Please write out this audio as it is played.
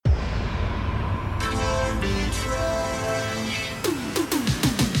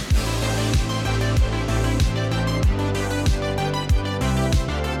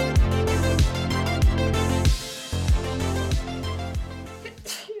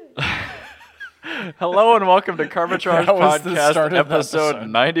Hello and welcome to Carbitrage That was the Podcast, start of the episode episode.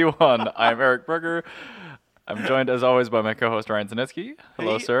 91. I'm Eric Berger. I'm joined as always by my co-host Ryan Zanitsky.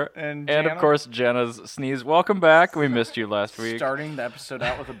 Hello, Hey, sir. and of Jana. course, Jana's Sneeze. Welcome back. We missed you last week. Starting the episode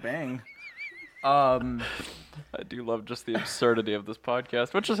out with a bang. I do love just the absurdity of this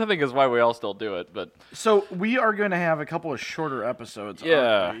podcast, which I think is why we all still do it. But So we are going to have a couple of shorter episodes.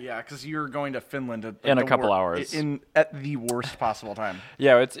 Yeah. Yeah, because you're going to Finland In a couple hours. at the worst possible time.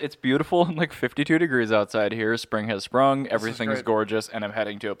 yeah, it's beautiful and like 52 degrees outside here. Spring has sprung. Everything is great. gorgeous, and I'm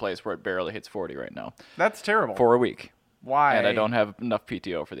heading to a place where it barely hits 40 right now That's terrible. for a week. Why? And I don't have enough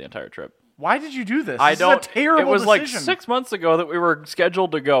PTO for the entire trip. Why did you do this? I This don't. Is a terrible It was decision. like 6 months ago that we were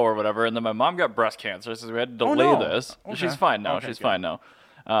scheduled to go or whatever, and then my mom got breast cancer, so we had to delay no. this. Okay. She's fine now. Okay, She's good. fine now.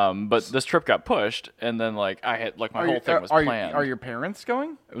 But this trip got pushed, and then like I had like my whole thing was planned. Are your parents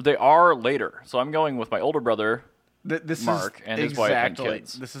going? They are later, so I'm going with my older brother. This Mark is and his wife and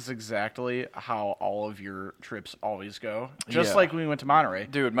kids. This is exactly how all of your trips always go. Just Yeah. like when we went to Monterey.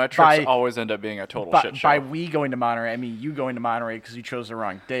 Dude, my trips By- always end up being a total shit show. By we going to Monterey, I mean you going to Monterey because you chose the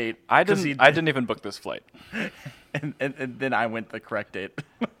wrong date. I 'Cause didn't even book this flight. and then I went the correct date.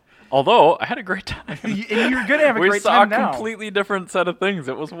 Although I had a great time. And you're gonna have a we great saw time a now. completely different set of things.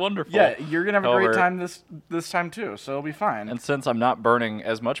 It was wonderful. Yeah, you're gonna have a great However- time this time too, so it'll be fine. And since I'm not burning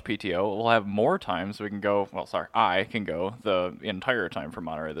as much PTO, we'll have more time so we can go. Well, sorry, I can go the entire time for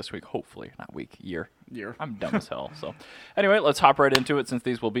Monterey this week. Hopefully, not week, year. Year. I'm dumb as hell. So, anyway, let's hop right into it since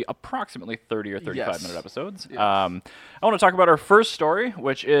these will be approximately 30 or 35 minute episodes. Yes. I want to talk about our first story,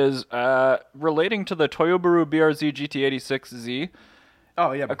 which is relating to the Toyobaru BRZ GT86Z,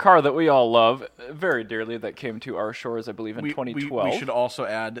 Oh yeah, a car that we all love very dearly that came to our shores, I believe, in 2012. We should also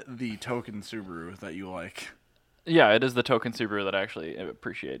add the token Subaru that you like. Yeah, it is the token Subaru that I actually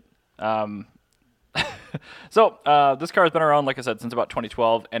appreciate. So, this car has been around, like I said, since about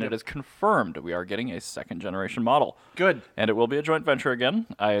 2012, and it is confirmed we are getting a second-generation model. Good. And it will be a joint venture again.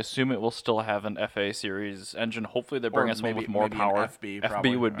 I assume it will still have an FA series engine. Hopefully they bring Or us one maybe- with more maybe an power. FB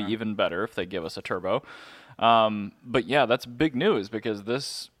probably, would be yeah. even better if they give us a turbo. But yeah, that's big news because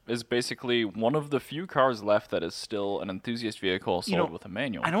this is basically one of the few cars left that is still an enthusiast vehicle sold with a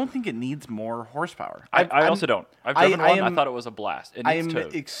manual. I don't think it needs more horsepower. I also don't. I've driven one. I thought it was a blast. It I needs am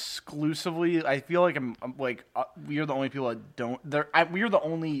to. exclusively. I feel like I'm like we are the only people that don't. We are the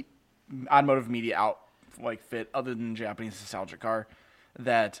only automotive media outfit other than Japanese nostalgia car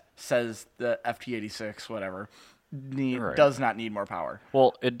that says the FT86 whatever Right. does not need more power.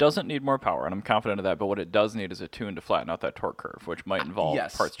 Well, it doesn't need more power, and I'm confident of that. But what it does need is a tune to flatten out that torque curve, which might involve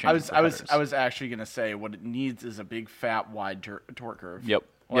Yes, parts I changes. was actually gonna say what it needs is a big fat wide torque curve. Yep.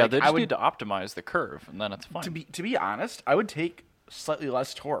 Yeah, Like, they I just would- need to optimize the curve, and then it's fine. To be honest, I would take slightly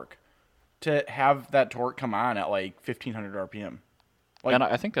less torque to have that torque come on at like 1500 RPM. Like, And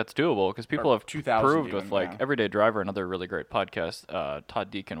I think that's doable because people Or have 2000 proved with even, like yeah. Everyday Driver, another really great podcast. Todd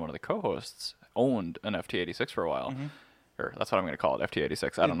Deacon, one of the co-hosts, owned an FT86 for a while. Or that's what I'm going to call it,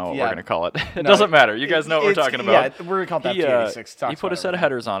 FT86. I don't know what yeah. we're going to call it. It No, doesn't matter. You guys know what we're it's- talking about. Yeah, we're going to call it He, FT86. Talks he put a about set of everything.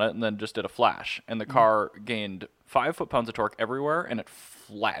 headers on it and then just did a flash, and the car gained 5 foot-pounds of torque everywhere, and it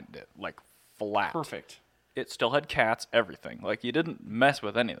flattened it like flat. Perfect. It still had cats, everything. Like you didn't mess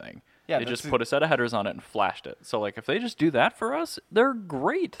with anything. Yeah, they that's just put a set of headers on it and flashed it. So like if they just do that for us, they're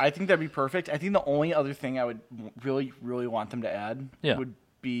great. I think that'd be perfect. I think the only other thing I would really, really want them to add Yeah. would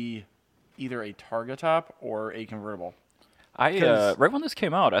be either a Targa top or a convertible. I 'Cause- right when this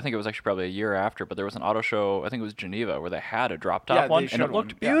came out, I think it was actually probably a year after, but there was an auto show, I think it was Geneva, where they had a drop top Yeah, they one, and showed it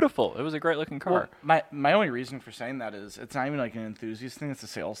looked one, yeah. beautiful. It was a great looking car. Well, my only reason for saying that is it's not even like an enthusiast thing; it's a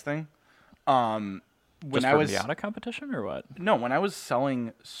sales thing. When Just I for was Miata competition or what? no, when I was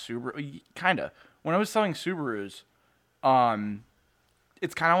selling when I was selling Subarus,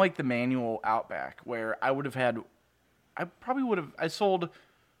 it's kind of like the manual Outback where I sold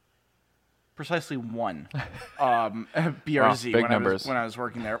precisely one BRZ big when numbers. I was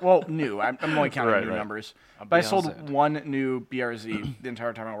working there. Well, new. I'm only counting Right, new right. numbers. But I sold BRZ. one new BRZ the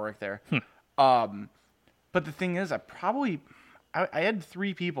entire time I worked there. But the thing is, I had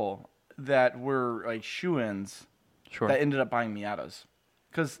 3 people that were like shoe-ins Sure. that ended up buying Miatas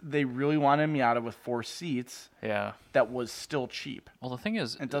because they really wanted a Miata with 4 seats Yeah. that was still cheap. Well, the thing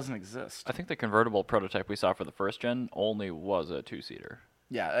is, It doesn't exist. I think the convertible prototype we saw for the first gen only was a 2-seater.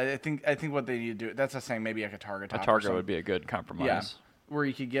 Yeah, I think what they need to do. That's the saying. Maybe like a Targa A top. or Targa something. would be a good compromise. Yeah, where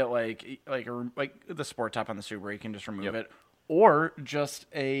you could get like the sport top on the Subaru, you can just remove it, or just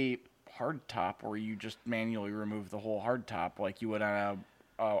a hard top where you just manually remove the whole hard top like you would on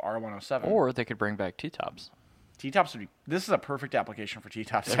a R107. Or they could bring back T-tops. T-tops would be. This is a perfect application for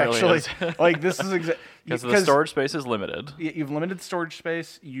T-tops. It really Actually, is. like this is Because the storage space is limited. You've limited storage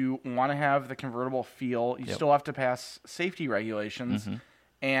space. You want to have the convertible feel. You still have to pass safety regulations,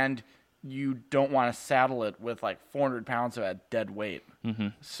 and you don't want to saddle it with like 400 pounds of that dead weight.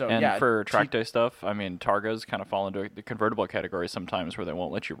 So And for track day stuff, I mean, Targas kind of fall into the convertible category sometimes where they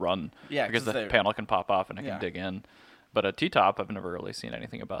won't let you run. Yeah, because 'cause the panel can pop off and it can dig in. But a T-top, I've never really seen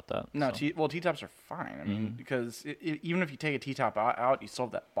anything about that. No, so. T-tops are fine. I mean, because even if you take a T-top out, you still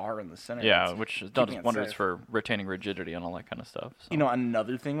have that bar in the center. Yeah, that's which keeping does it wonders safe. for retaining rigidity and all that kind of stuff. So. You know,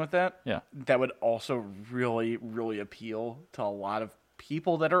 another thing with that, Yeah. that would also really, really appeal to a lot of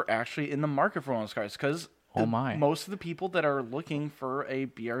people that are actually in the market for one of those cars. Because Oh my. most of the people that are looking for a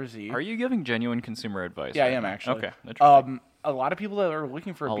BRZ, Are you giving genuine consumer advice? yeah, I right am now? actually. Okay. Interesting. A lot of people that are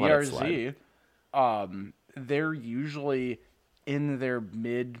looking for a I'll let it BRZ, they're usually in their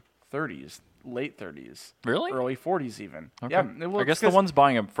mid 30s, late 30s, Really? early 40s even. Okay. Yeah, well, I guess the one's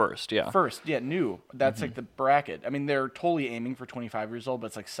buying them first. Yeah. first, new. That's like the bracket. I mean, they're totally aiming for 25 years old, but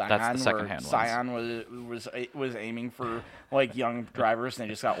it's like Scion, That's the where secondhand ones. Scion was aiming for like young drivers, and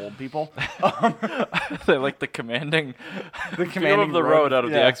they just got old people. They like the commanding, The view commanding of the road out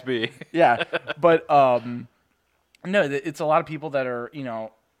of yeah. the XB. Yeah, but no, it's a lot of people that are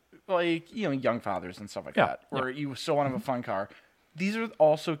like young fathers and stuff like Yeah, that, where you still want to have a fun car. These are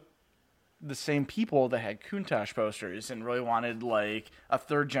also the same people that had Countach posters and really wanted like a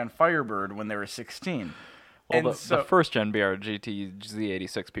third gen Firebird when they were 16. Well, And the first gen BRGT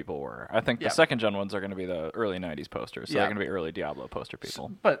Z86 people were. I think Yeah. the second gen ones are going to be the early 90s posters. So Yeah. they're going to be early Diablo poster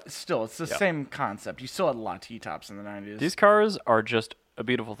people. But still, it's the same concept. You still had a lot of T-tops in the 90s. These cars are just a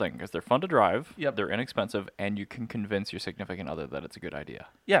beautiful thing because they're fun to drive, Yep. they're inexpensive, and you can convince your significant other that it's a good idea.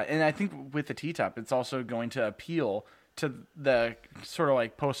 Yeah, and I think with the T-top, it's also going to appeal to the sort of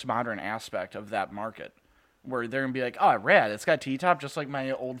like postmodern aspect of that market, where they're gonna be like, "Oh, rad! It's got T-top, just like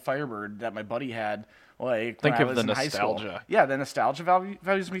my old Firebird that my buddy had." Like Think when I of was the in high school." nostalgia. Yeah, the nostalgia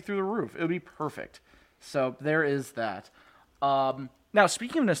values me through the roof. It would be perfect. So there is that. Now,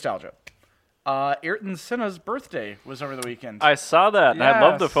 speaking of nostalgia, Ayrton Senna's birthday was over the weekend. I saw that, and I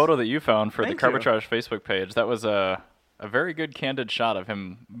love the Yes. photo that you found for Thank the you. Carbitrage Facebook page. That was a very good candid shot of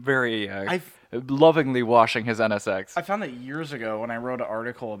him very I've- lovingly washing his NSX. I found that years ago when I wrote an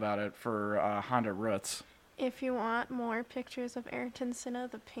article about it for Honda Roots. If you want more pictures of Ayrton Senna,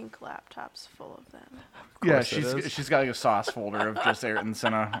 the pink laptop's full of them. Yeah, course it is. she's got like a sauce folder of just Ayrton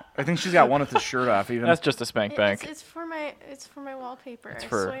Senna. I think she's got one with his shirt off even. That's just a spank bank. It's for my wallpaper. It's I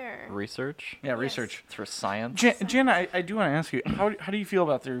for swear. research. yeah, Yes. research. It's for science. Jana, I do want to ask you, how do you feel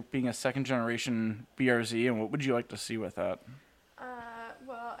about there being a second generation BRZ, and what would you like to see with that?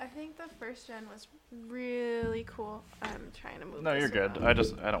 Well, I think the first gen was really cool. I'm trying to move. No, this you're good.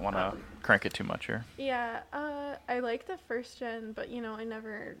 around. I don't want to crank it too much here. Yeah, I like the first gen, but I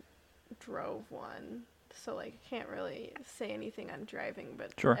never drove one, so like can't really say anything on driving.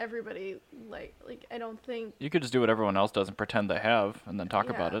 But Sure. everybody like I don't think You could just do what everyone else does and pretend they have, and then talk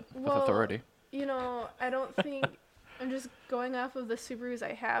about Yeah. it with Well, authority. I don't think I'm just going off of the Subarus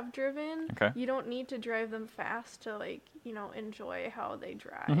I have driven. Okay. You don't need to drive them fast to enjoy how they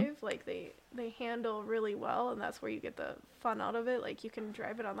drive. Mm-hmm. Like they handle really well, and that's where you get the fun out of it. Like you can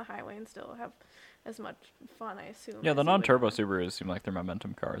drive it on the highway and still have as much fun, I assume. Yeah, as the you would non-turbo on- Subarus seem like they're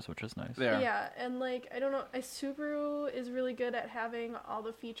momentum cars, which is nice. Yeah. Yeah, and I don't know, a Subaru is really good at having all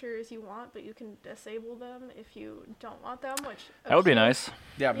the features you want, but you can disable them if you don't want them, which That would be appeals- nice.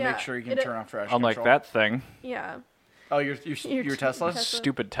 Yeah, Yeah, make sure you can it- turn off traction Unlike control. that thing, Yeah. Oh, your Your Tesla? Tesla.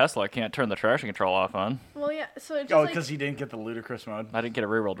 stupid Tesla can't turn the traction control off on. Well, yeah. So it just Oh, like, because he didn't get the ludicrous mode. I didn't get a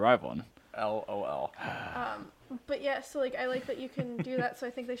rear-wheel drive one. LOL. but yeah, so I like that you can do that. So I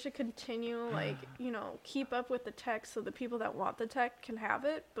think they should continue keep up with the tech, so the people that want the tech can have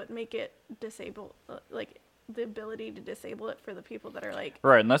it, but make it disable, the ability to disable it for the people that are like.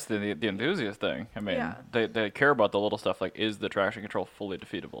 Right, and that's the enthusiast thing. I mean, Yeah. they care about the little stuff like, is the traction control fully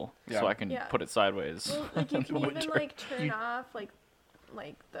defeatable? Yeah. So I can Yeah. put it sideways. Well, like you can in the even winter. turn off like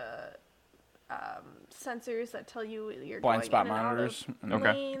the sensors that tell you you're Blind going spot in and out of monitors.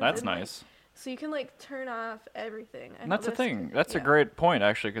 Okay, lanes that's and, like, nice. so you can turn off everything. I And know that's the this thing. can- That's a yeah. great point,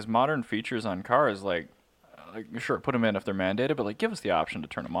 actually, because modern features on cars, sure, put them in if they're mandated, but give us the option to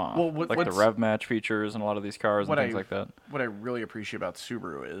turn them off. Well, like the what's- rev match features and a lot of these cars and What things I- like that. What I really appreciate about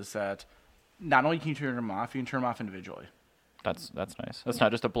Subaru is that not only can you turn them off, you can turn them off individually. That's nice. That's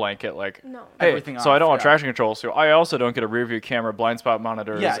not just a blanket No. hey, Everything so I off, don't want yeah. traction control, so I also don't get a rear view camera, blind spot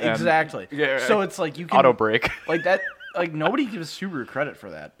monitors. Yeah, and exactly. Yeah, So it's like you can auto brake. like that. Like nobody gives Subaru credit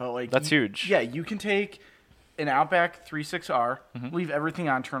for that, but That's huge. Yeah, you can take an Outback 3.6R, Mm-hmm. leave everything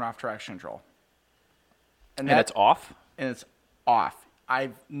on, turn off traction control. And it's off? And it's off.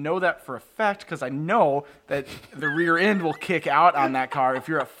 I know that for a fact because I know that the rear end will kick out on that car if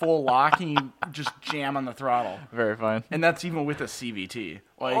you're at full lock and you just jam on the throttle. Very fine. And that's even with a CVT.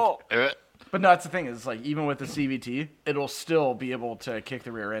 Like, Oh. but no, that's the thing is like even with the CVT, it'll still be able to kick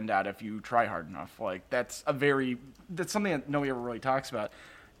the rear end out if you try hard enough. Like that's something that nobody ever really talks about.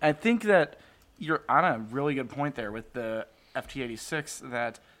 I think that you're on a really good point there with the FT86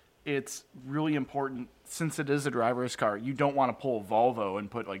 that it's really important since it is a driver's car. You don't want to pull a Volvo and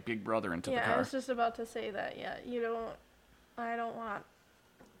put like Big Brother into the car. Yeah, I was just about to say that. Yeah, I don't want,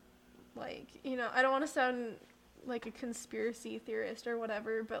 like, I don't want to sound like a conspiracy theorist or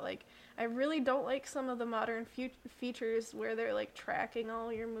whatever, but like I really don't like some of the modern features where they're like tracking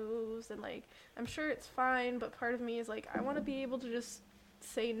all your moves and like I'm sure it's fine, but part of me is like I want to be able to just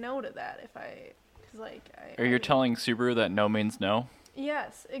say no to that because like Are you telling Subaru that no means no?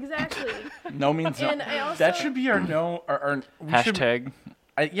 Yes, exactly. No means no. And I also, that should be our no. Hashtag.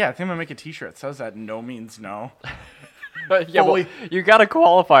 I think I'm gonna make a T-shirt that says that no means no. Yeah, well, you gotta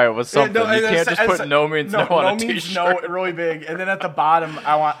qualify it with something. No, you can't just put no means no on a T-shirt. T-shirt. No means no really big, and then at the bottom,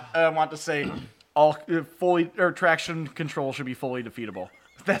 I want to say all fully or traction control should be fully defeatable.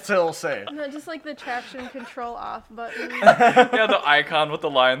 That's what it'll say. No, just like the traction control off button. Yeah, the icon with the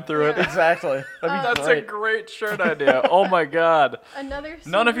line through it. Exactly. That's a great shirt idea. Oh my god.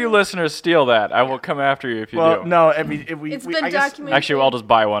 None of you listeners steal that. I will come after you if you do. No, I mean, if we, it's we, been I guess, documented. Actually, I'll just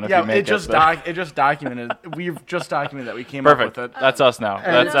buy one if you make it just documented. We've just documented that we came Perfect. up with it. That's us now.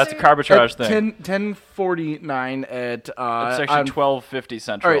 That's a Another- Carbitrage thing. 10:49 at It's actually 12:50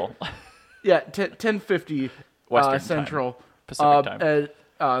 Central. Yeah, 10:50 Western Central. time. Pacific time.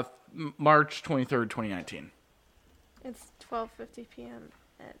 At March 23rd, 2019. It's 12:50 p.m.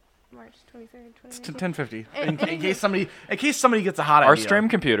 at March 23rd, It's 2019. 10:50. In case somebody gets a hot Our idea. stream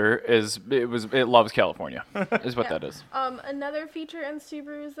computer it loves California. Is what Yeah. that is. Another feature in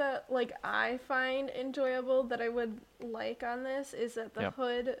Subarus that like I find enjoyable that I would like on this is that the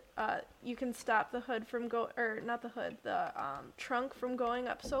hood, you can stop the hood from the trunk from going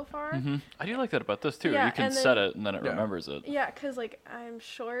up so far. I do like that about this too. Yeah, You can and then- set it and then it remembers it. Yeah, because like I'm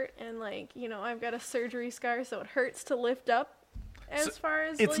short and like I've got a surgery scar, so it hurts to lift up. As far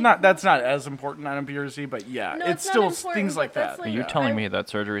as It's like, not. That's not as important on a BRZ, but yeah, No, it's it's not still important, things but like that's, that. like- You're Yeah. telling me that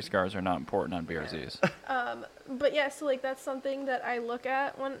surgery scars are not important on BRZs. But yeah, so like that's something that I look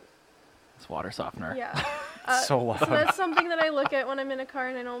at when It's water softener. yeah. So loud. So that's something that I look at when I'm in a car,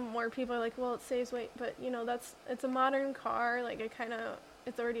 and I know more people are like, well, it saves weight, but it's a modern car. Like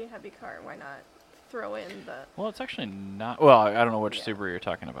it's already a heavy car. Why not throw in the? Well, it's actually not. Well, I don't know which Yeah. Subaru you're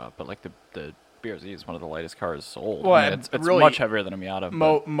talking about, but like the BRZ is one of the lightest cars sold. Well, I mean, it's really, much heavier than a Miata.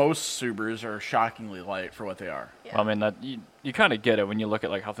 but- Most Subarus are shockingly light for what they are. Yeah. Well, I mean that you kind of get it when you look at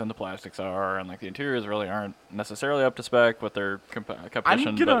like how thin the plastics are and like the interiors really aren't necessarily up to spec with their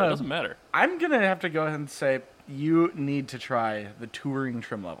competition, but it doesn't matter. I'm gonna have to go ahead and say you need to try the touring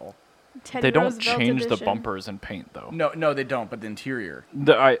trim level. Teddy They don't Roosevelt change the edition. bumpers and paint though. No, they don't. But the interior.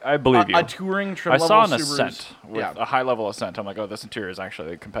 I believe you. A touring trim I level. saw an Subarus, Ascent with yeah. a high level Ascent. I'm like, oh, this interior is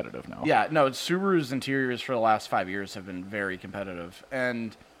actually competitive now. Yeah, no, Subaru's interiors for the last 5 years have been very competitive,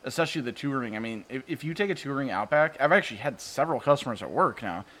 and especially the touring. I mean, if you take a touring Outback, I've actually had several customers at work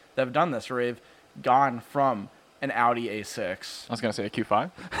now that have done this, where they've gone from an Audi A6 I was gonna say a Q5.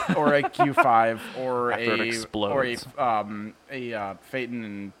 or a Q5 or After it a explodes. Phaeton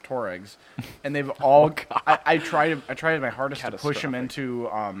and Touaregs, and they've all. I tried my hardest to push them Catastrophic. into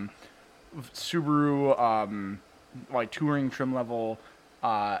Subaru like touring trim level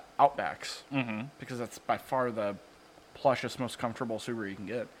Outbacks because that's by far the plushest, most comfortable Subaru you can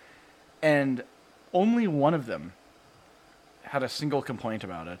get, and only one of them had a single complaint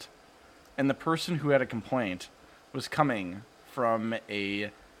about it, and the person who had a complaint was coming from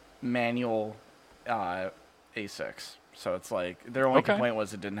a manual A6. So it's like their only Okay. complaint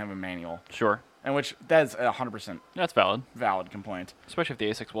was it didn't have a manual, Sure, and which that's a 100% that's valid, valid complaint. especially if the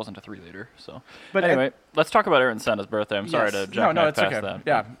A6 wasn't a 3-liter. So, But anyway, let's talk about Aaron Senna's birthday. I'm sorry to Yes. jump No, right it's past okay.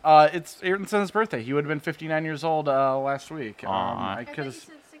 that. Yeah, it's Ayrton Senna's birthday. He would have been 59 years old last week. Aw. I thought you said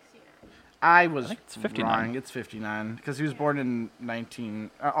 69. I was think it's 59. wrong. It's 59 because he was born in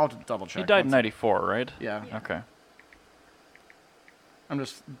 19. I'll double check. He died in One '94, right? second. Yeah, Yeah. Okay, I'm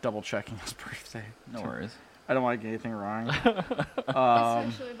just double checking his birthday. no worries. I don't want to get anything wrong.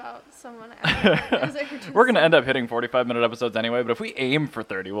 Especially about someone as Ayrton We're gonna Senna. end up hitting 45-minute episodes anyway, but if we aim for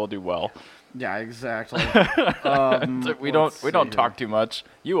 30, we'll do well. Yeah, exactly. we let's don't see talk here. too much.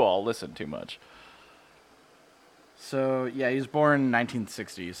 You all listen too much. So yeah, he was born in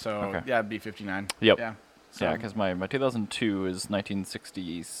 1960. So Okay. yeah, it'd be 59. Yep. Yeah. So, Yeah, because my 2002 is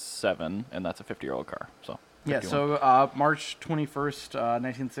 1967, and that's a 50-year-old car. So yeah. 51. So March 21st,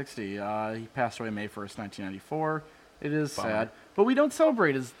 1960. He passed away May 1st, 1994. It is Bummer. sad, but we don't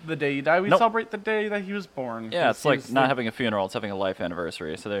celebrate the day he died. We Nope. celebrate the day that he was born. Yeah, 'cause it's he like was not having a funeral; it's having a life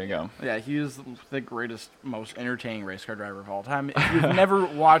anniversary. So there you go. Yeah, he was the greatest, most entertaining race car driver of all time. If you've never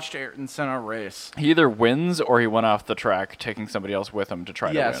watched Ayrton Senna race, He either wins or he went off the track, taking somebody else with him to try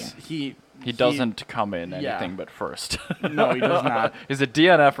to yes, win. He doesn't come in yeah. anything but first. No, he does not. He's a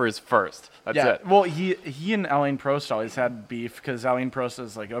DNFer is first. That's yeah, it. well, he and Alain Prost always had beef because Alain Prost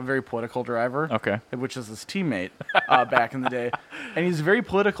is like a very political driver. Okay. Which is his teammate back in the day, and he's very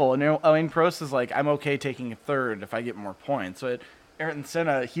political. And Alain Prost is like, I'm okay taking a third if I get more points. So Ayrton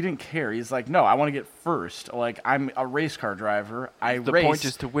Senna, he didn't care. He's like, no, I want to get first. Like, I'm a race car driver. The race point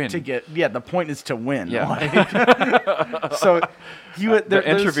is to win. The point is to win. Yeah. Like, so he would. The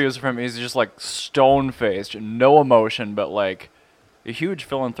interviews from him, he's just like stone-faced, no emotion, but like a huge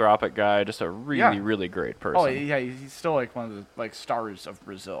philanthropic guy, just a really, really great person. Oh yeah, he's still like one of the like stars of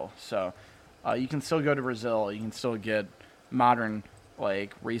Brazil. So you can still go to Brazil. You can still get modern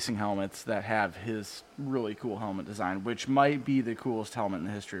like racing helmets that have his really cool helmet design, which might be the coolest helmet in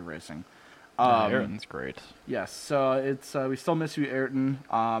the history of racing. Yeah, Ayrton's great. Yes, so it's we still miss you, Ayrton.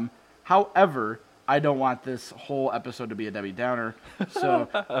 However, I don't want this whole episode to be a Debbie Downer. So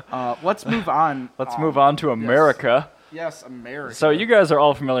let's move on. Let's move on to America. Yes, America. So you guys are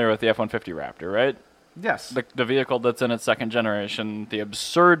all familiar with the F-150 Raptor, right? yes, The vehicle that's in its second generation, the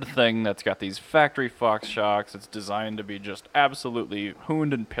absurd thing that's got these factory Fox shocks. It's designed to be just absolutely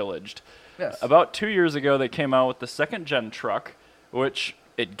hooned and pillaged. yes. About 2 years ago, they came out with the second gen truck, which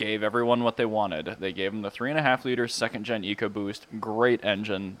it gave everyone what they wanted. They gave them the 3.5-liter second gen EcoBoost, great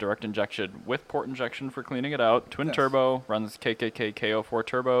engine, direct injection with port injection for cleaning it out, twin Yes. turbo, runs KKK KO4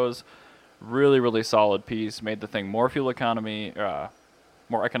 turbos, really, really solid piece. Made the thing more fuel economy,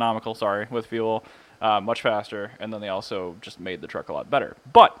 more economical, with fuel. Much faster, and then they also just made the truck a lot better.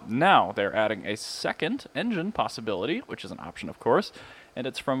 But now they're adding a second engine possibility, which is an option, of course, and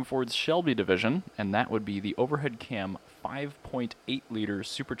it's from Ford's Shelby division, and that would be the overhead cam 5.8-liter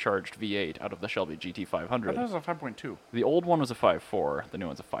supercharged V8 out of the Shelby I thought it GT500. was a 5.2. The old one was a 5.4, the new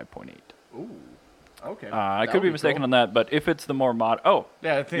one's a 5.8. Ooh. Okay. I That could would be be mistaken cool. on that, but if it's the more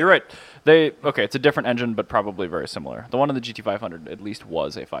Yeah, I think you're right. It's a different engine, but probably very similar. The one in the GT500 at least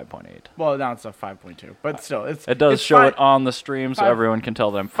was a 5.8. Well, now it's a 5.2, but still, It does it's show it on the stream, so five- everyone can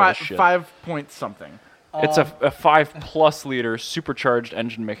tell them full of shit. 5 point something. It's a 5+ liter supercharged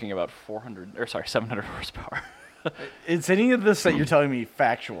engine making about 700 horsepower. Is any of this that you're telling me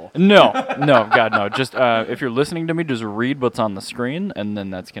factual? No, God, no. Just if you're listening to me, just read what's on the screen, and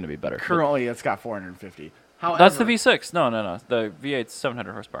then that's going to be better. But Currently, it's got 450. However, that's the V6. No. The V8's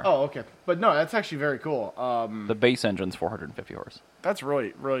 700 horsepower. Oh, okay. But no, that's actually very cool. The base engine's 450 horse. That's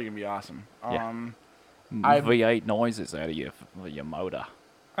really, really gonna be awesome. Yeah. I've- V8 noises out of your motor.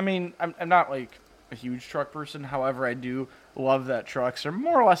 I mean, I'm not like a huge truck person. However, I do love that trucks are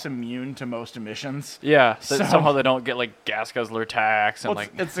more or less immune to most emissions. Yeah, So- somehow they don't get like gas guzzler tax and Well,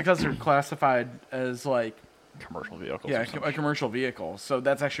 like it's because they're classified as like commercial vehicles. yeah, or some a commercial vehicle. So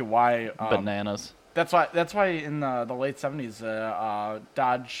that's actually why bananas. That's why in the late 70s,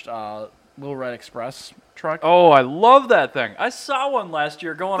 Dodge Little Red Express truck. Oh, I love that thing. I saw one last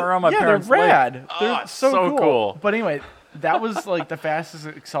year going around my yeah, parents' they're lake. rad. Oh, They're it's so cool. But anyway, that was like the fastest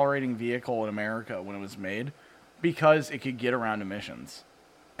accelerating vehicle in America when it was made because it could get around emissions.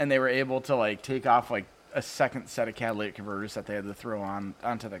 And they were able to like take off like a second set of catalytic converters that they had to throw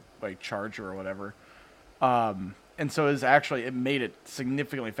onto the like Charger or whatever. And so it made it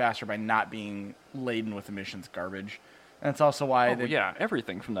significantly faster by not being laden with emissions garbage. And that's also why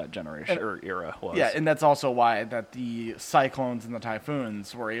everything from that generation or era was. yeah, and that's also why that the Cyclones and the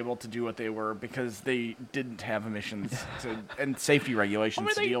Typhoons were able to do what they were because they didn't have emissions and safety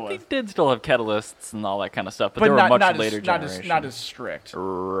regulations to deal they with. did still have catalysts and all that kind of stuff, but they were not, much not later as, not generation. not as strict.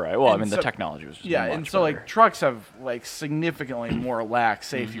 Right. Well, I And mean, the so- technology was just Yeah, much and so better. like trucks have like significantly more lax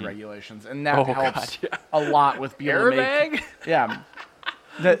safety regulations, and that Oh, helps God, yeah. a lot with being able to make Airbag? yeah.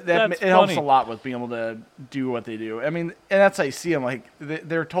 It That's helps a funny. lot with being able to do what they do. I mean, and that's how you see them. Like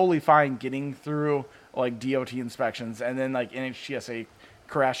they're totally fine getting through like DOT inspections, and then like NHTSA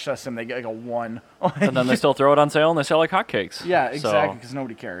crash test them, they get like a 1. And then they still throw it on sale and they sell like hotcakes. yeah, So, exactly, because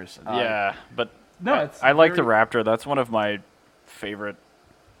nobody cares. yeah, but no, I- it's I like the very- Raptor. That's one of my favorite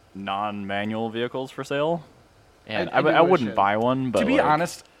non-manual vehicles for sale. And I do I wish wouldn't it- buy one, but to be like,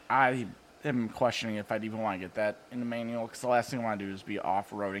 honest, I am questioning if I'd even want to get that in the manual because the last thing I want to do is be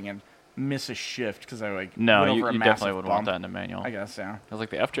off-roading and miss a shift because I No, went you, over a you massive definitely would bump. want that in a manual. I guess, yeah. I was like,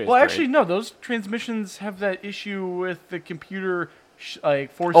 the FJ is Well, great. actually, no. Those transmissions have that issue with the computer,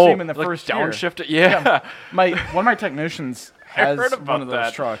 forcing them in the like first gear. downshift it. Yeah. One of my technicians I has heard one about of those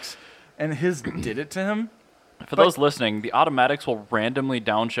that. trucks, and his did it to him. For those listening, the automatics will randomly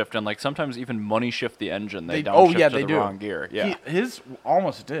downshift and like sometimes even money shift the engine. They downshift Oh yeah, to they the do. wrong gear. Yeah. His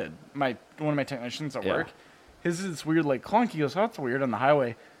almost did. One of my technicians at Yeah. work, his is this weird like clunk. He goes, "Oh, that's weird" on the highway.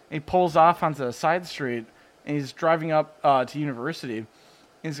 And he pulls off onto a side street, and he's driving up to university. And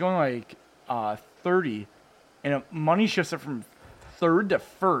he's going like 30, and it money shifts it from third to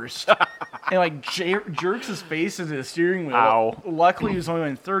first, and like jerks his face into the steering wheel. Ow. Luckily, he was only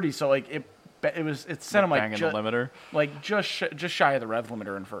going 30, so like it sent him like Banging the limiter. just shy of the rev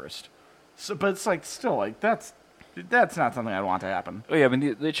limiter in first. So, but it's like still like that's not something I'd want to happen. Oh yeah, I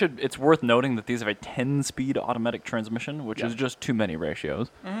mean they should. It's worth noting that these have a 10-speed automatic transmission, which is just too many ratios.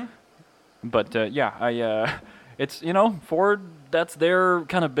 Mm-hmm. But it's Ford. That's their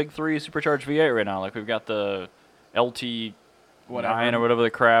kind of big three supercharged V8 right now. Like we've got the LT9 or whatever the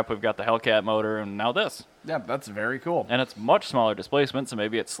crap. We've got the Hellcat motor, and now this. Yeah, that's very cool. And it's much smaller displacement, so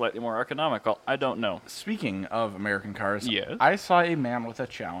maybe it's slightly more economical. I don't know. Speaking of American cars, Yes? I saw a man with a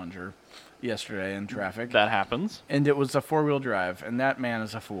Challenger yesterday in traffic, That happens. and it was a 4-wheel drive, and that man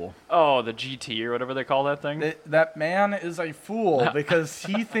is a fool. Oh, the GT or whatever they call that thing. That man is a fool because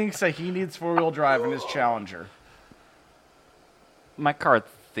he thinks that he needs 4-wheel drive in his Challenger. My car's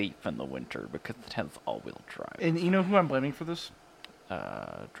safe in the winter because it has all-wheel drive. And you know who I'm blaming for this?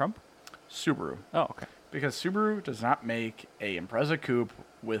 Trump? Subaru. Oh, okay. Because Subaru does not make a Impreza coupe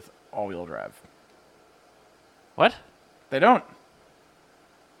with all-wheel drive. What? They don't.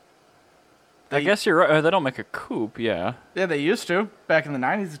 I guess you're right. They don't make a coupe, yeah. Yeah, they used to. Back in the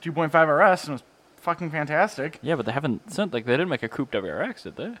 90s, the 2.5 RS, and it was fucking fantastic. Yeah, but they haven't sent, they didn't make a coupe WRX,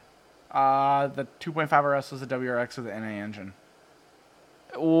 did they? The 2.5 RS was a WRX with an NA engine.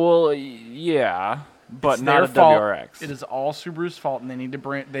 Well, yeah, but It's not their a fault. WRX. It is all Subaru's fault, and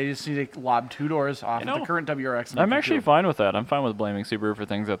they just need to lob 2 doors off of the current WRX. and I'm make it actually coupe. fine with that. I'm fine with blaming Subaru for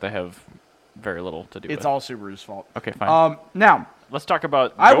things that they have very little to do with. It's all Subaru's fault. Okay, fine. Now, Let's talk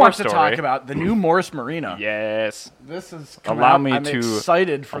about I your want story. to talk about the new Morris Marina. Yes. This is I'm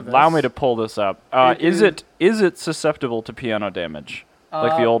excited for this. Allow me to pull this up. Is It it susceptible to piano damage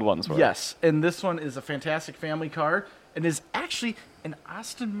like the old ones were? Yes, and this one is a fantastic family car. It is actually an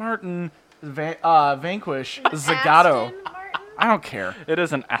Aston Martin Vanquish Zagato. Aston Martin? I don't care. It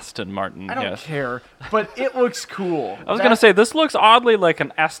is an Aston Martin. I don't yes. care. But it looks cool. I was gonna say this looks oddly like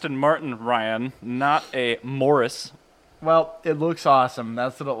an Aston Martin, Ryan, not a Morris. Well, it looks awesome.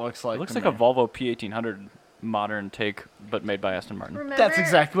 That's what it looks like. It looks to like a me. Volvo P1800 modern take, but made by Aston Martin. Remember, That's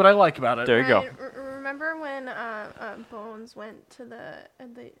exactly what I like about it. There you go. Ryan, remember when Bones went to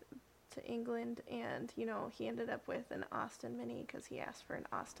to England and he ended up with an Austin Mini because he asked for an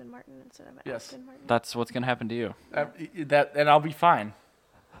Aston Martin instead of an Yes. Aston Martin. That's what's gonna happen to you. And I'll be fine.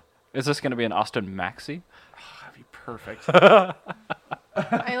 Is this gonna be an Austin Maxi? That'd be perfect.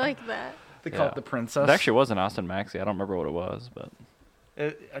 I like that. They call Yeah. it the Princess. It actually was an Austin Maxi. I don't remember what it was, but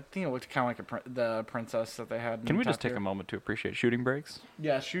I think it looked kind of like the Princess that they had. can in we Top just take Gear. a moment to appreciate shooting brakes?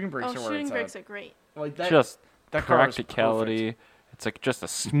 Yeah, shooting brakes Oh, are where shooting it's brakes at. are great. Like that, Just that car is practicality. It's like just a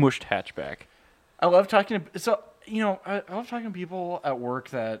smooshed hatchback. I love talking to I love talking to people at work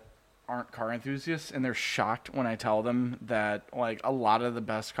that aren't car enthusiasts, and they're shocked when I tell them that like a lot of the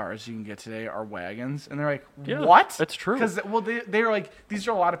best cars you can get today are wagons, and they're like, Yeah, "What?" that's true. Because they're like these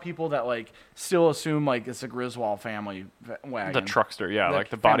are a lot of people that like still assume like it's a Griswold family wagon. The truckster, yeah, The like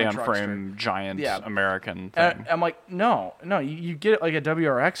the body on family frame giant Yeah. American thing. And I'm like, no, you get like a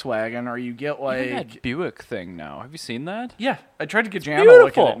WRX wagon, or you get Even like that Buick thing now. Have you seen that? yeah. I tried to get Jam to look at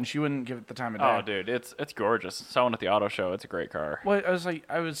beautiful. it, and she wouldn't give it the time of day. Oh, dude, it's gorgeous. Saw one at the auto show. It's a great car. Well,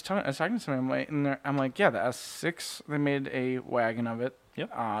 I was talking to somebody, I'm like, yeah, the S6, they made a wagon of it. Yep.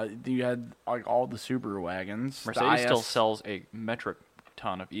 You had like all the Subaru wagons. The Mercedes still IS sells a metric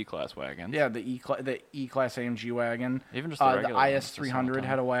ton of E-Class wagons. Yeah, the E-Class AMG wagon. Even just the regular ones, just some of IS300 them.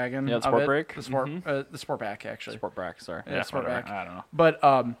 had a wagon. Yeah, the of Sport it. Brake? The Sport, Mhm. the Sportback actually. Sportback, sorry. Yeah, Sportback. whatever. I don't know. But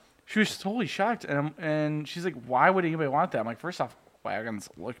she was totally shocked, and she's like, "Why would anybody want that?" I'm like, first off, wagons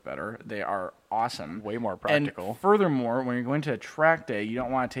look better. They are awesome. Way more practical. And furthermore, when you're going to a track day, you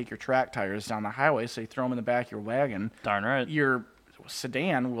don't want to take your track tires down the highway, so you throw them in the back of your wagon. Darn right. Your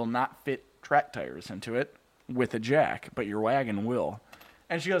sedan will not fit track tires into it with a jack, but your wagon will.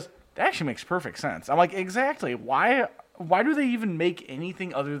 And she goes, that actually makes perfect sense. I'm like, exactly. Why do they even make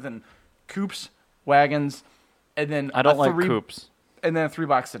anything other than coupes, wagons, and then I don't like coupes. and then a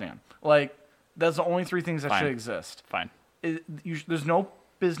 3-box sedan? Like, that's the only 3 things that Fine. should exist. Fine. There's no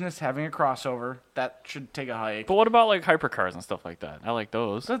business having a crossover. That should take a hike. But what about like hypercars and stuff like that? I like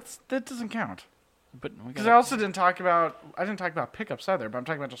those. That doesn't count. But we Because gotta- I also didn't talk about pickups either, but I'm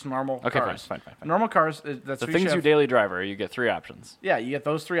talking about just normal Okay, cars. fine. Normal cars. That's The what things should you have. daily driver, you get 3 options. Yeah, you get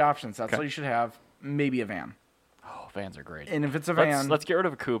those 3 options. That's Okay. what you should have. Maybe a van. Oh, vans are great. And if it's a van, Let's get rid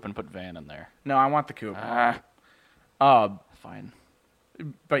of a coupe and put van in there. no, I want the coupe. Fine.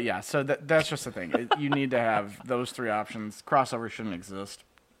 But yeah, so that's just the thing. You need to have those 3 options. Crossover shouldn't exist.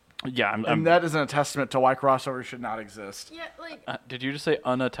 Yeah, And that isn't a testament to why crossovers should not exist. Yeah, like did you just say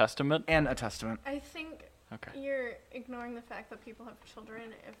unattestament? And a testament. I think Okay. you're ignoring the fact that people have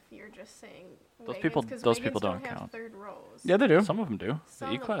children if you're just saying Those wagons, people- 'cause those wagons people don't have count. third rows. Yeah, they do. Some of them do. Some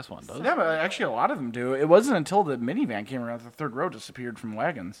The of- E-Class one does. some- Yeah, but actually a lot of them do. It wasn't until the minivan came around that the third row disappeared from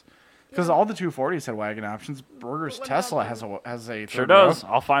wagons. Because Yeah. all the 240s had wagon options. Burger's But what Tesla about has a Sure third row. does.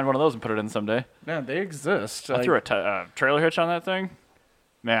 I'll find one of those and put it in someday. Yeah, they exist. I threw a trailer hitch on that thing.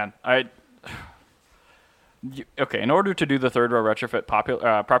 Man, okay, in order to do the third row retrofit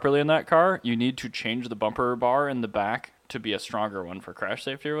properly in that car, you need to change the bumper bar in the back to be a stronger one for crash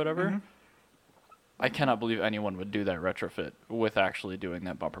safety or whatever. Mm-hmm. I cannot believe anyone would do that retrofit with actually doing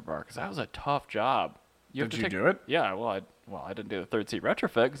that bumper bar because that was a tough job. Did you do it? Yeah, I didn't do the third seat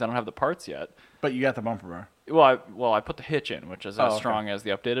retrofit because I don't have the parts yet. But you got the bumper bar. Well, I put the hitch in, which is as okay. strong as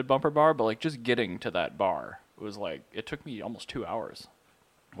the updated bumper bar, but like just getting to that bar was like it took me almost 2 hours,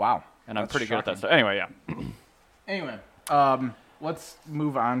 Wow. and I'm That's pretty good at that shocking. stuff. Anyway, yeah. Anyway, let's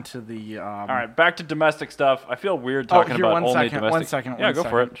move on to the. All right, back to domestic stuff. I feel weird talking here, about one only second, domestic. one second, Yeah, one go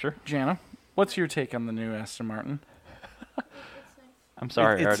for second. it. Sure. Jana, what's your take on the new Aston Martin? I'm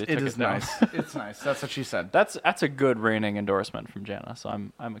sorry, I already it took is it down. nice. It's nice. That's what she said. That's a good reigning endorsement from Jana, so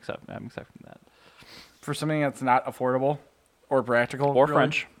I'm accepting that. For something that's not affordable or practical Or really,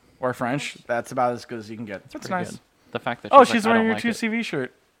 French. or French, that's about as good as you can get. That's Pretty nice. good. The fact that Oh, like, she's I wearing don't your like 2CV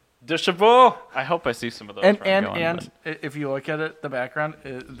shirt. De Chavot. I hope I see some of those. And where I'm going, if you look at it, the background,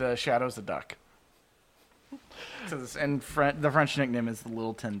 the shadow's a duck. And the French nickname is the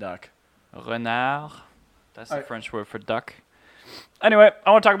Little Tin Duck. but Renard. That's the Alright. French word for duck. Anyway,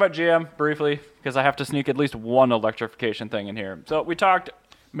 I want to talk about GM briefly because I have to sneak at least one electrification thing in here. So we talked.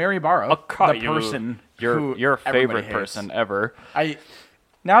 Mary Barrow, Oh, the person your who favorite everybody hates. person ever.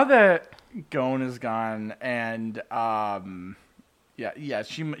 Now that Ghosn is gone, and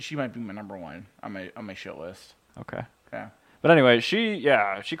she might be my number one on my shit list. Okay. Yeah. But anyway, she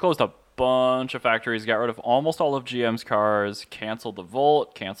closed a bunch of factories, got rid of almost all of GM's cars, canceled the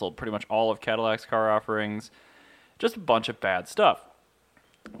Volt, canceled pretty much all of Cadillac's car offerings. Just a bunch of bad stuff.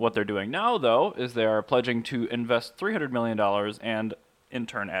 What they're doing now, though, is they are pledging to invest $300 million and, in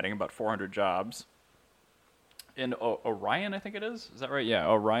turn, adding about 400 jobs in Orion, I think it is. Is that right? Yeah,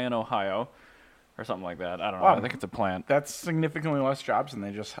 Orion, Ohio, or something like that. I don't know. Wow. I think it's a plant. That's significantly less jobs than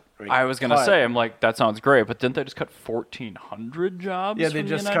they just. I was gonna cut. say, I'm like, that sounds great, but didn't they just cut 1,400 jobs? Yeah, from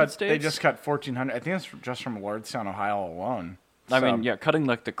the United States? They just cut 1,400. I think it's just from Lordstown, Ohio alone. I So- mean, yeah, cutting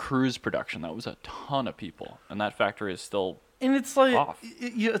like the cruise production, that was a ton of people, and that factory is still. And it's like off.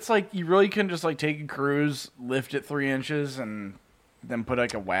 it's like you really couldn't just like take a cruise, lift it 3 inches, and then put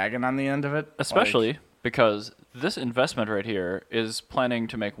like a wagon on the end of it. Especially because this investment right here is planning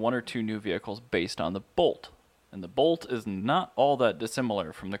to make 1 or 2 new vehicles based on the Bolt. And the Bolt is not all that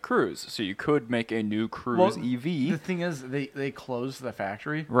dissimilar from the Cruise. So you could make a new Cruise Well, EV. The thing is, they closed the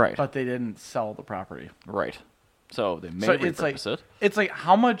factory, Right. But they didn't sell the property. Right. So they may So repurpose it. it's like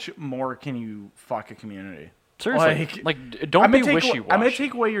how much more can you fuck a community? Seriously. Don't I'm be gonna wishy-washy. I'm gonna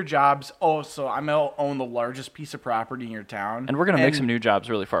take away your jobs. Oh, so I'm gonna own the largest piece of property in your town, And we're going to make some new jobs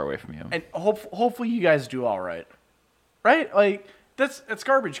really far away from you. And hopefully you guys do all right, right? Like it's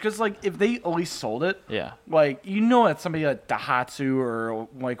garbage because like if they at least sold it, Yeah. like it's somebody like Daihatsu or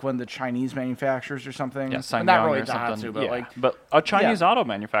like one of the Chinese manufacturers or something. Yeah, Well, Sangyong not really or something. Daihatsu, but yeah. like but a Chinese auto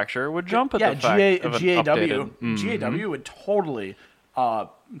manufacturer would jump at yeah, the fact of an updated. GAW would totally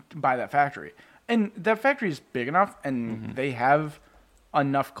buy that factory, and that factory is big enough, and they have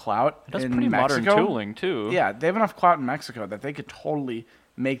enough clout That's in pretty Mexico. modern tooling too. Yeah, they have enough clout in Mexico that they could totally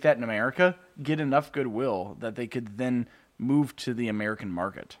make that in America, get enough goodwill that they could then move to the American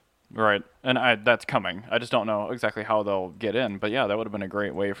market. Right. And that's coming. I just don't know exactly how they'll get in. But yeah, that would have been a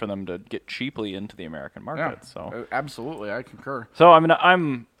great way for them to get cheaply into the American market. So Absolutely, I concur. So I mean,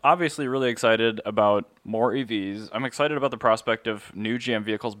 I'm obviously really excited about more EVs. I'm excited about the prospect of new GM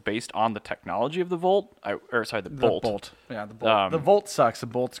vehicles based on the technology of the Volt. The Bolt. Yeah, the Bolt. The Volt sucks. The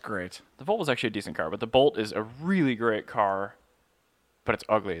Bolt's great. The Volt was actually a decent car, but the Bolt is a really great car, but it's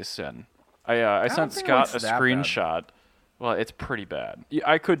ugly as sin. I don't sent think it Scott looks a that bad. screenshot. Well, it's pretty bad.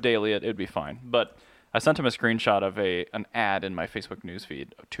 I could daily it; it'd be fine. But I sent him a screenshot of an ad in my Facebook newsfeed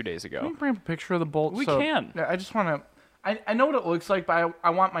 2 days Can ago. we bring up a picture of the Bolt? We can. Yeah, I just want to. I know what it looks like, but I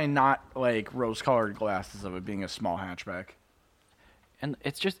want my not like rose-colored glasses of it being a small hatchback. And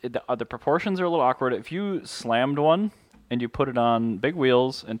it's just the proportions are a little awkward. If you slammed one and you put it on big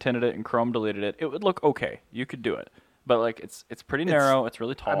wheels and tinted it and chrome deleted it, it would look okay. You could do it, but like it's pretty narrow. It's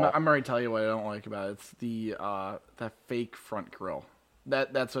really tall. I'm already telling you what I don't like about it. It's the that fake front grille.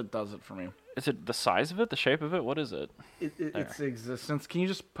 That's what does it for me. Is it the size of it, the shape of it? What is it? It's the existence. Can you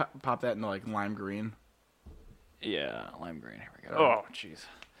just pop that into like lime green? Yeah, lime green. Here we go. Oh, jeez.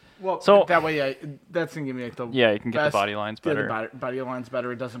 Well, So- that way, that's gonna give me like the Yeah, you can get the best- body lines yeah, better. the body lines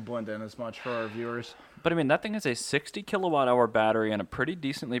better. It doesn't blend in as much for our viewers. But I mean, that thing has a 60 kilowatt hour battery and a pretty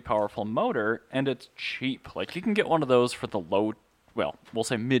decently powerful motor, and it's cheap. Like you can get one of those for the low, well, we'll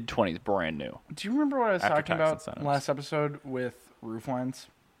say mid 20s, brand new. Do you remember what I was After talking tax about incentives. last episode with roof lines?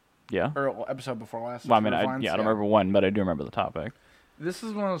 Yeah. Or episode before last? Well, I mean, roof I lines? don't remember when, but I do remember the topic. This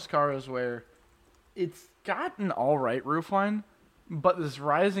is one of those cars where it's got an all right roof line, but this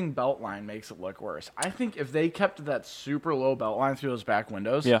rising belt line makes it look worse. I think if they kept that super low belt line through those back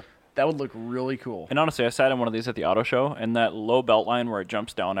windows, Yeah. that would look really cool. And honestly, I sat in one of these at the auto show, and that low belt line where it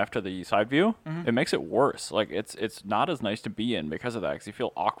jumps down after the side view, it makes it worse. Like it's not as nice to be in because of that, because you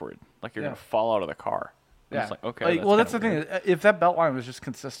feel awkward, like you're Yeah. gonna fall out of the car. And Yeah. It's like okay. Well, that's the kinda thing. If that belt line was just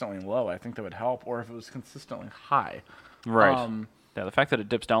consistently low, I think that would help. Or if it was consistently high. weird. Right. Yeah. The fact that it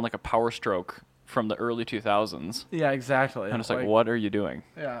dips down like a Power Stroke from the early 2000s. Yeah, exactly. I'm just like, what are you doing?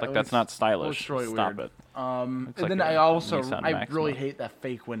 Yeah, Like it that's was- not stylish. it was really Stop weird. it. And Looks like then a I also Nissan I Maxima. really hate that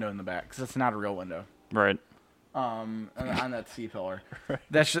fake window in the back because it's not a real window. Right. On that C pillar.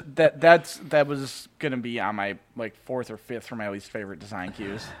 That was gonna be on my like 4th or 5th for my least favorite design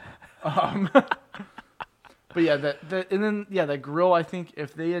cues. But yeah, that grill. I think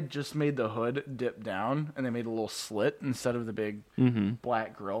if they had just made the hood dip down and they made a little slit instead of the big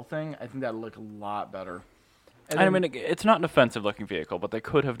black grill thing, I think that'd look a lot better. And I then- mean, it's not an offensive looking vehicle, but they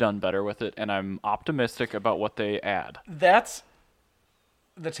could have done better with it, and I'm optimistic about what they add. that's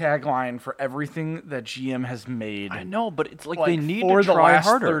the tagline for everything that GM has made. I know, but it's like, Like, they need for to the try last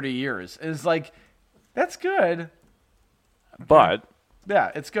harder. 30 years is like, that's good. But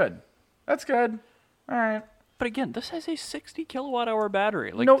Yeah, it's good. That's good. All right. But again, this has a 60 kilowatt hour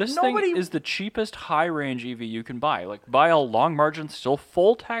battery. Like No- this nobody- thing is the cheapest high range EV you can buy. Like by a long margin, still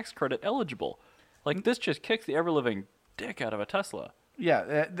full tax credit eligible. Like this just kicks the ever living dick out of a Tesla.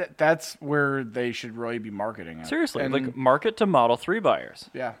 Yeah, that's where they should really be marketing it. Seriously, And- like market to Model 3 buyers.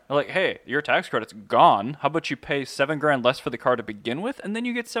 yeah. They're like, hey, your tax credit's gone. How about you pay $7,000 less for the car to begin with, and then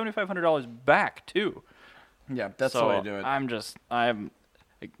you get $7,500 back too. Yeah, that's so the way to do it. I'm,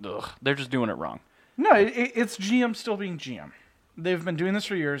 like, ugh, they're just doing it wrong. No, it's GM still being GM. They've been doing this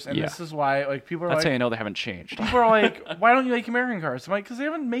for years, and Yeah. this is why like people are That's like, how you know they haven't changed. people are like, why don't you like American cars? I'm like, because they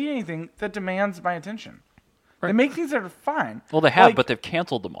haven't made anything that demands my attention. They Right. make things that are fine. Well, they have, Like, but they've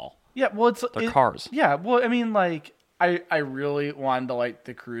canceled them all. yeah, well, They're cars. Yeah, well, I mean, like, I really wanted to like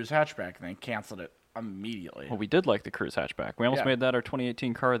the Cruise hatchback, and they canceled it immediately. Well, we did like the Cruise hatchback. We almost Yeah. made that our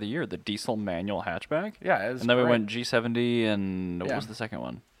 2018 car of the year, the diesel manual hatchback. Yeah, it was And then we great. went G70, and what Yeah. was the second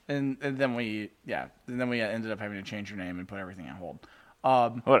one? and then we ended up having to change your name and put everything on hold.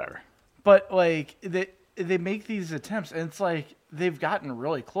 Whatever. But like they make these attempts, and it's like they've gotten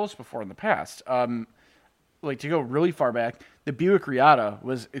really close before in the past. Like to go really far back, the Buick Riata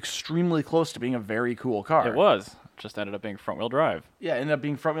was extremely close to being a very cool car. It was. Just ended up being front wheel drive. Yeah, it ended up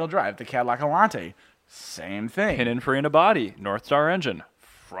being front wheel drive. The Cadillac Alante, same thing. Pininfarina body, North Star engine,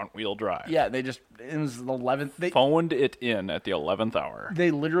 front wheel drive. Yeah, it was the 11th. Phoned it in at the 11th hour.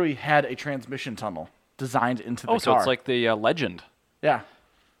 They literally had a transmission tunnel designed into the car. Oh, so it's like the Legend. yeah,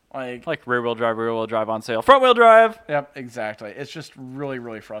 Like rear wheel drive on sale. Front wheel drive! Yep, exactly. It's just really,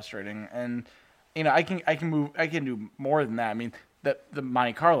 really frustrating, and you know, I can do more than that. I mean, the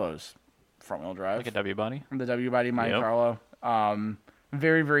Monte Carlos front wheel drive, Like a W body. the W body Monte Yep. Carlo,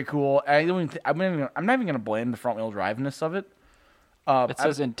 very, very cool. I'm not even gonna blame the front wheel driveness of it. It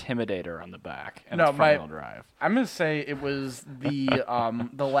says Intimidator on the back, and No, it's front wheel drive. I'm gonna say it was the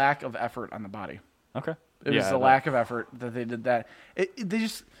the lack of effort on the body. Okay. It was the lack of effort that they did that. They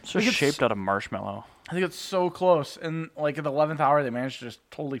just It's just shaped out of marshmallow. I think it's so close, and like at the 11th hour, they managed to just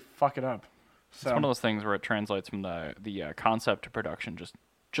totally fuck it up. So It's one of those things where it translates from the concept to production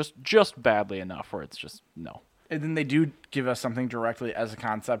just badly enough where it's just no. and then they do give us something directly as a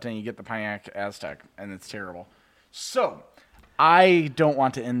concept, and you get the Pontiac Aztec, and it's terrible. So I don't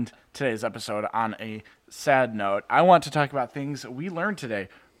want to end today's episode on a sad note. I want to talk about things we learned today.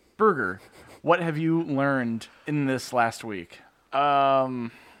 Burger, what have you learned in this last week?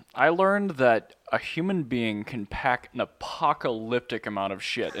 I learned that a human being can pack an apocalyptic amount of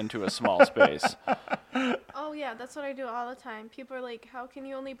shit into a small space. Oh yeah, that's what I do all the time. People are like, "How can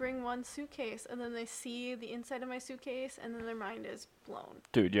you only bring one suitcase?" And then they see the inside of my suitcase, and then their mind is blown.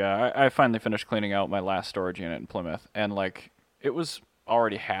 Dude, yeah, I finally finished cleaning out my last storage unit in Plymouth, and like it was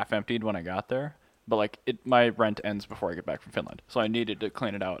already half emptied when I got there, but like my rent ends before I get back from Finland, so I needed to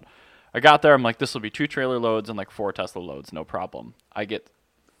clean it out. I got there, I'm like, this will be 2 trailer loads and like 4 Tesla loads, no problem. I get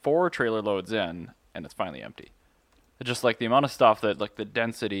 4 trailer loads in, and it's finally empty. It's just like the amount of stuff that like the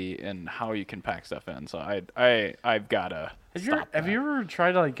density and how you can pack stuff in. So I've gotta. Have you ever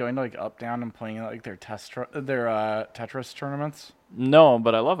tried like going to like Up Down and playing like their Tetris tournaments? No,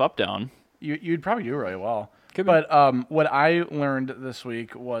 but I love Up Down. You'd probably do really well. Could be. But what I learned this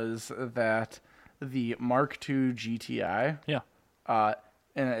week was that the Mark II GTI, Yeah.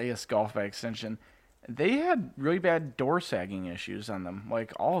 and I guess Golf by extension, they had really bad door sagging issues on them.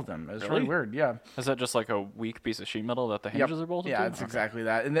 Like all of them. It was really Really? weird. Yeah. Is that just like a weak piece of sheet metal that the hinges are bolted to? Yeah, it's Okay. exactly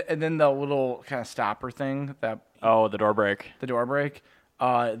that. And then the little kind of stopper thing, that Oh, the door brake. the door brake,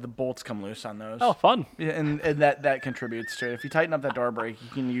 the bolts come loose on those. Oh, fun. Yeah, and that contributes to it. If you tighten up that door brake, you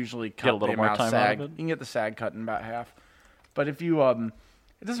can usually cut a little the more amount of time out of sag. it? You can get the sag cut in about half. But if you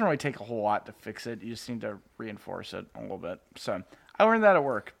it doesn't really take a whole lot to fix it. You just need to reinforce it a little bit. So I learned that at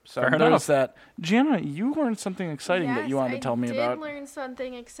work. So Fair notice enough. that. Gianna, you learned something exciting that you wanted to tell me about. I did learn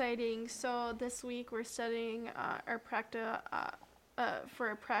something exciting. So this week we're studying our for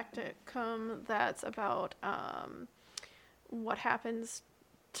a practicum that's about what happens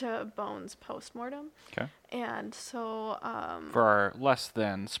to bones post-mortem. Okay. And so For our less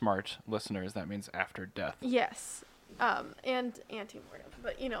than smart listeners, that means after death. yes, and anti-mortem,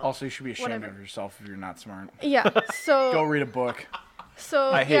 but you know. Also, you should be ashamed whatever. of yourself if you're not smart. Yeah. So Go read a book.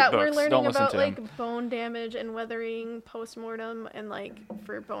 So I hate yeah, we're books. learning Don't listen about to like 'em. bone damage and weathering post-mortem, and like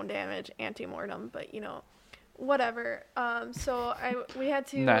for bone damage anti-mortem, but you know, whatever. So we had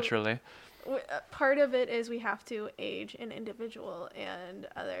to Naturally. part of it is we have to age an individual, and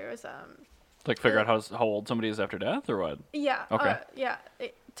there was Like figure out how old somebody is after death or what? yeah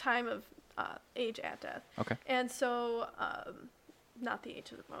Okay. time of age at death. Okay. And so not the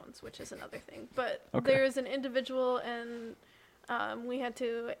age of the bones, which is another thing, but Okay. there's an individual, and we had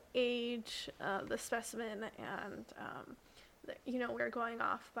to age the specimen, and we're going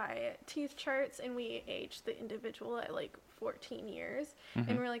off by teeth charts, and we aged the individual at like 14 years,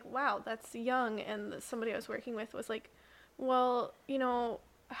 and we're like, wow, that's young. And somebody I was working with was like, well,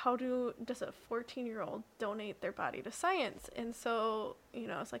 how does a 14-year-old donate their body to science? And so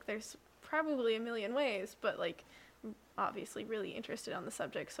it's like there's probably a million ways, but like obviously really interested on the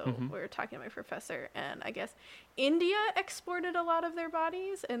subject, so we were talking to my professor, and I guess India exported a lot of their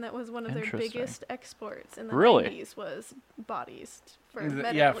bodies, and that was one of their Interesting. biggest exports in the Really? 90s was bodies for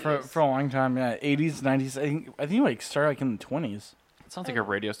medical Yeah, use. for a long time. Yeah, 80s, 90s. I think like started like in the 20s. It sounds like a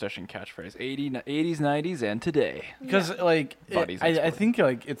radio station catchphrase. 80s, 90s, and today. Because like Bodies I exported. think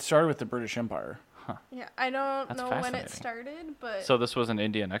like it started with the British Empire. Yeah, I don't That's know when fascinating. it started, but So this was an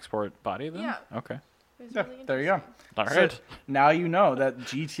Indian export body then? Yeah. Okay. it was Yeah, really there you go. interesting. All So right. now you know that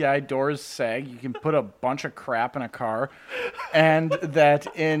GTI doors sag. You can put a bunch of crap in a car, and that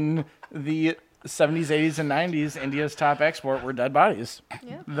in the 70s, 80s, and 90s, India's top export were dead bodies.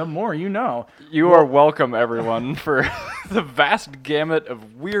 Yeah. The more you know. You are welcome, everyone, for the vast gamut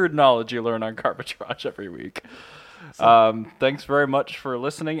of weird knowledge you learn on Carbitrage every week. Thanks very much for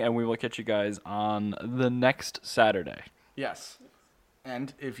listening, and we will catch you guys on the next Saturday. Yes.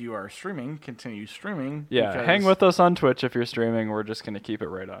 And if you are streaming, continue streaming. Yeah, because- hang with us on Twitch if you're streaming. We're just going to keep it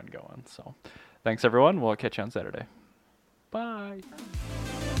right on going. So thanks, everyone. We'll catch you on Saturday. Bye.